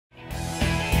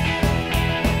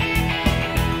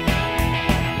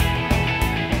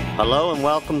Hello and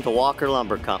welcome to Walker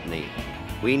Lumber Company.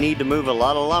 We need to move a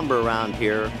lot of lumber around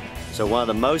here, so one of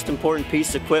the most important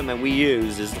pieces of equipment we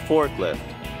use is the forklift.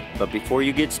 But before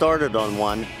you get started on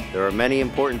one, there are many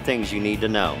important things you need to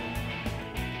know.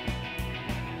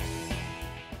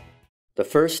 The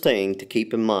first thing to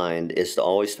keep in mind is to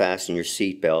always fasten your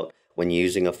seatbelt when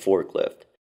using a forklift.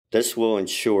 This will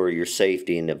ensure your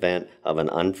safety in the event of an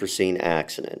unforeseen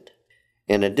accident.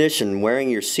 In addition, wearing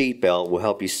your seatbelt will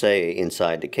help you stay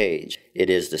inside the cage. It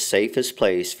is the safest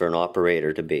place for an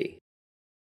operator to be.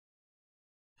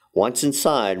 Once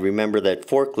inside, remember that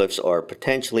forklifts are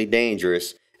potentially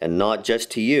dangerous, and not just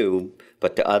to you,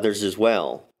 but to others as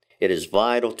well. It is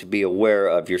vital to be aware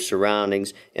of your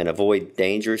surroundings and avoid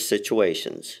dangerous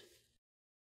situations.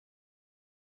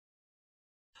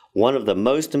 One of the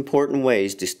most important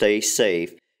ways to stay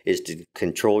safe is to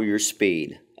control your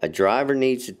speed. A driver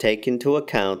needs to take into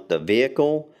account the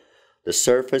vehicle, the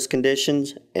surface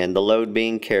conditions, and the load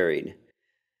being carried.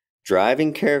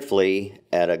 Driving carefully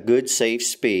at a good safe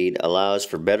speed allows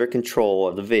for better control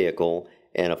of the vehicle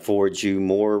and affords you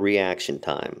more reaction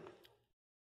time.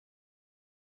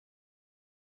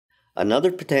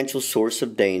 Another potential source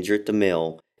of danger at the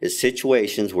mill is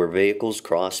situations where vehicles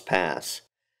cross paths.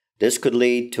 This could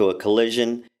lead to a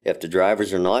collision if the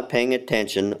drivers are not paying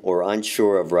attention or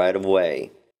unsure of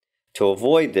right-of-way. To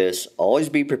avoid this, always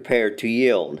be prepared to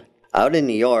yield. Out in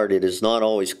the yard, it is not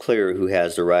always clear who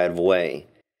has the right-of-way.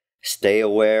 Stay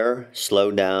aware,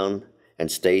 slow down,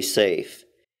 and stay safe.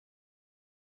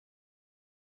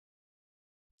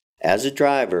 As a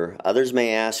driver, others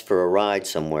may ask for a ride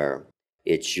somewhere.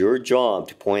 It's your job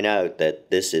to point out that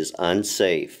this is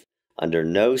unsafe. Under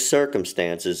no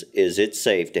circumstances is it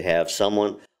safe to have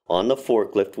someone on the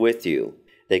forklift with you.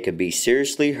 They could be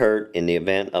seriously hurt in the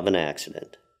event of an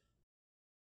accident.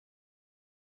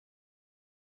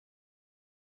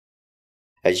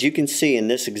 As you can see in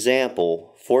this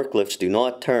example, forklifts do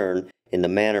not turn in the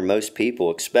manner most people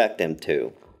expect them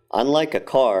to. Unlike a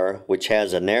car, which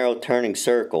has a narrow turning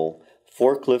circle,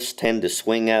 forklifts tend to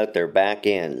swing out their back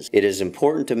ends. It is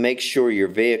important to make sure your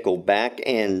vehicle back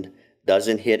end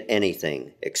doesn't hit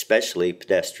anything, especially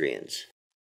pedestrians.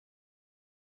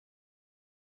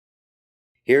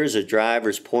 Here's a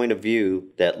driver's point of view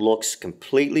that looks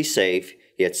completely safe,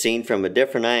 yet seen from a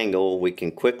different angle, we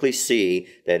can quickly see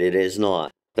that it is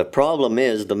not. The problem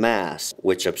is the mass,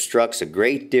 which obstructs a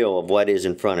great deal of what is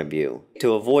in front of you.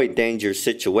 To avoid dangerous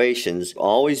situations,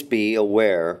 always be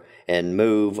aware and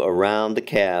move around the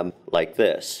cab like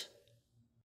this.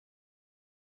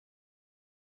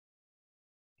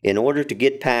 In order to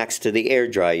get packs to the air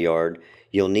dry yard,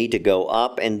 you'll need to go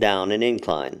up and down an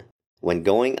incline. When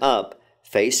going up,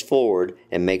 face forward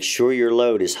and make sure your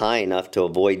load is high enough to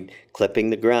avoid clipping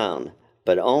the ground,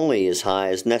 but only as high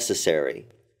as necessary.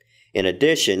 In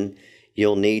addition,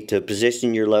 you'll need to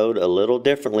position your load a little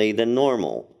differently than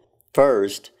normal.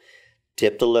 First,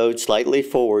 tip the load slightly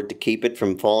forward to keep it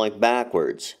from falling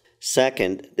backwards.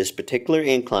 Second, this particular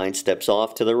incline steps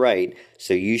off to the right,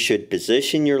 so you should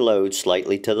position your load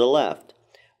slightly to the left.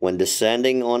 When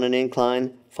descending on an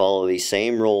incline, follow these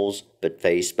same rules but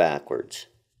face backwards.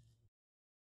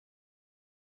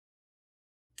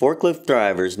 Forklift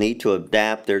drivers need to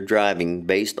adapt their driving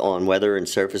based on weather and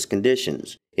surface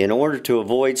conditions. In order to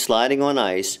avoid sliding on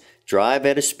ice, drive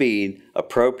at a speed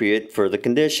appropriate for the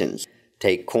conditions.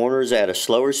 Take corners at a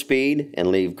slower speed and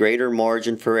leave greater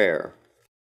margin for error.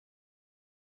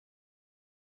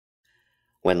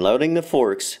 When loading the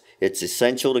forks, it's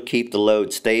essential to keep the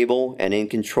load stable and in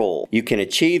control. You can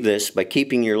achieve this by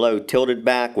keeping your load tilted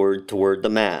backward toward the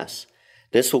mass.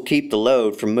 This will keep the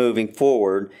load from moving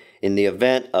forward in the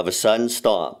event of a sudden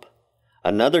stop.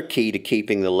 Another key to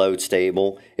keeping the load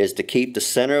stable is to keep the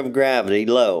center of gravity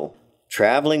low.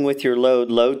 Traveling with your load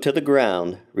low to the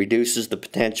ground reduces the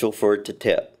potential for it to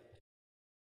tip.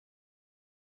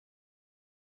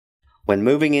 When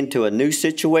moving into a new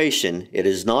situation, it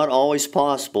is not always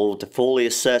possible to fully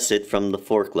assess it from the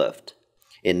forklift.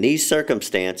 In these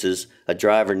circumstances, a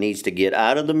driver needs to get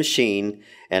out of the machine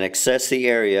and access the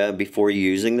area before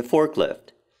using the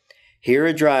forklift. Here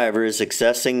a driver is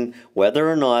assessing whether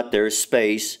or not there is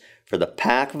space for the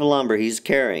pack of lumber he's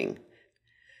carrying.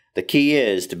 The key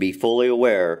is to be fully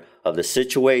aware of the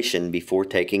situation before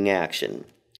taking action.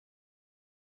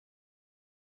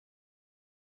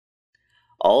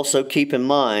 Also keep in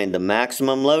mind the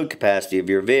maximum load capacity of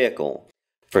your vehicle.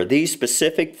 For these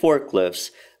specific forklifts,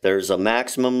 there's a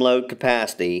maximum load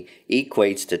capacity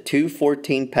equates to 2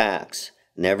 14 packs.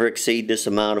 Never exceed this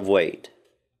amount of weight.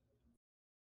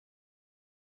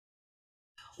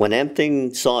 When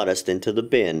emptying sawdust into the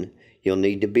bin, you'll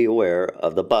need to be aware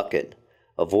of the bucket.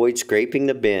 Avoid scraping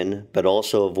the bin, but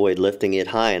also avoid lifting it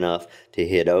high enough to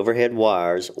hit overhead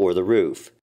wires or the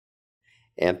roof.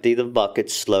 Empty the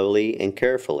buckets slowly and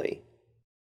carefully.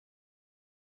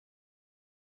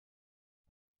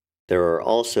 There are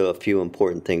also a few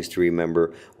important things to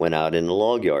remember when out in the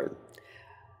log yard.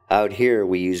 Out here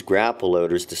we use grapple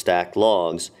loaders to stack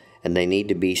logs, and they need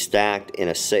to be stacked in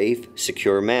a safe,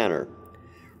 secure manner.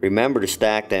 Remember to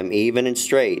stack them even and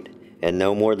straight, and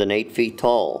no more than 8 feet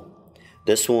tall.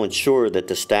 This will ensure that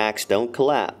the stacks don't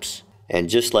collapse. And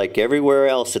just like everywhere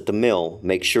else at the mill,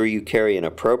 make sure you carry an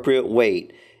appropriate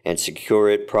weight and secure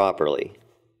it properly.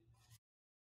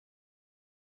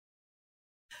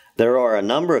 There are a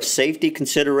number of safety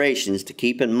considerations to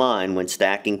keep in mind when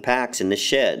stacking packs in the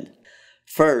shed.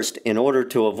 First, in order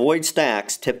to avoid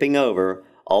stacks tipping over,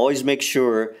 always make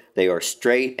sure they are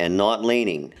straight and not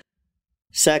leaning.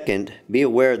 Second, be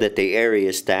aware that the area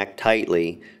is stacked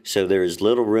tightly so there is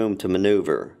little room to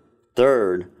maneuver.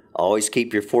 Third, always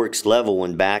keep your forks level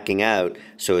when backing out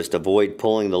so as to avoid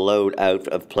pulling the load out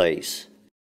of place.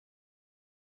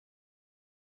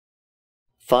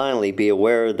 Finally, be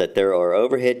aware that there are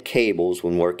overhead cables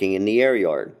when working in the air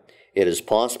yard. It is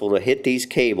possible to hit these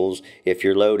cables if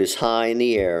your load is high in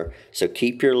the air, so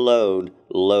keep your load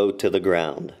low to the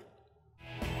ground.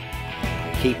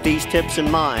 Keep these tips in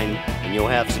mind and you'll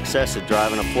have success at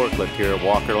driving a forklift here at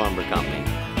Walker Lumber Company.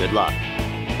 Good luck.